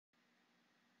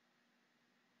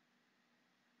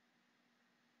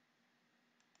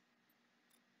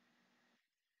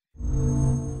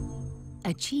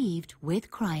Achieved with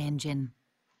CryEngine.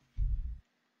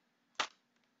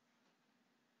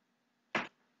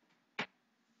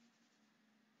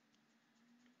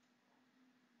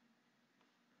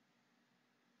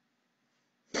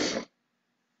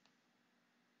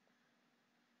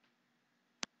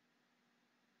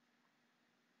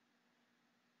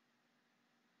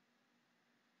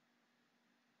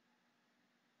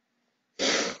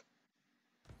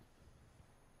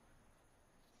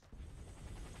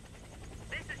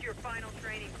 Your final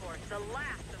training course, the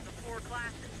last of the 4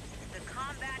 classes. The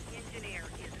Combat Engineer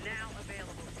is now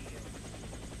available to you.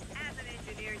 As an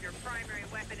engineer, your primary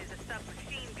weapon is a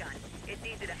submachine gun. It's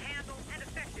easy to handle and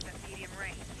effective at medium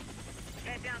range.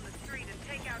 Head down the street and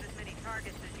take out as many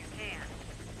targets as you can.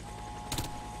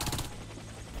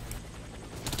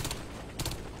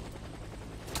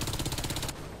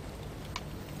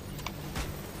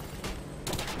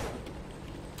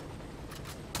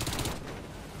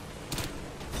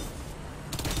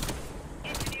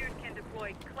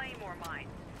 Claymore mines.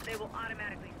 They will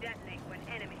automatically detonate when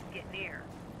enemies get near.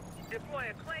 Deploy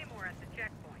a claymore at the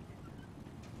checkpoint.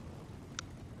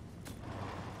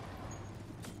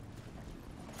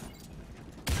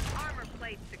 Armor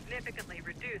plates significantly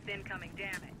reduce incoming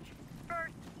damage.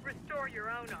 First, restore your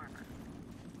own armor.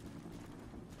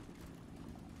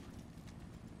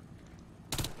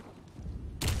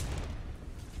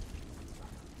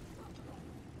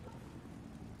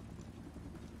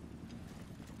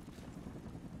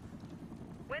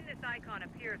 When this icon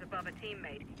appears above a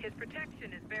teammate, his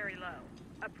protection is very low.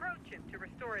 Approach him to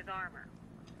restore his armor.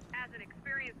 As an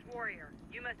experienced warrior,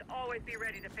 you must always be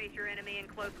ready to face your enemy in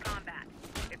close combat.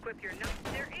 Equip your knife.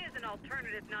 There is an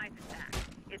alternative knife attack.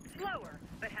 It's slower,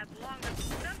 but has longer.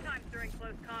 Sometimes during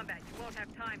close combat, you won't have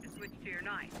time to switch to your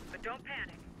knife, but don't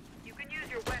panic. You can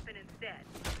use your weapon instead.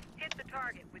 Hit the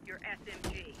target with your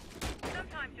SMG.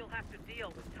 Sometimes you'll have to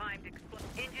deal with timed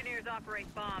explosions. Engineers operate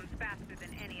bombs faster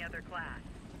than any other class.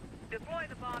 Deploy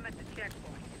the bomb at the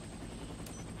checkpoint.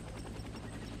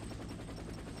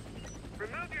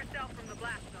 Remove yourself from the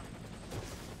blast zone.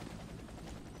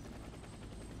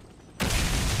 That's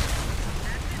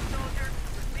it, soldier.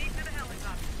 Proceed to the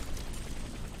helicopter.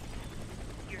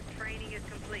 Your training is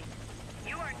complete.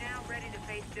 You are now ready to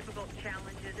face difficult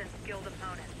challenges and skilled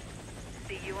opponents.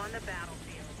 See you on the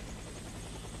battlefield.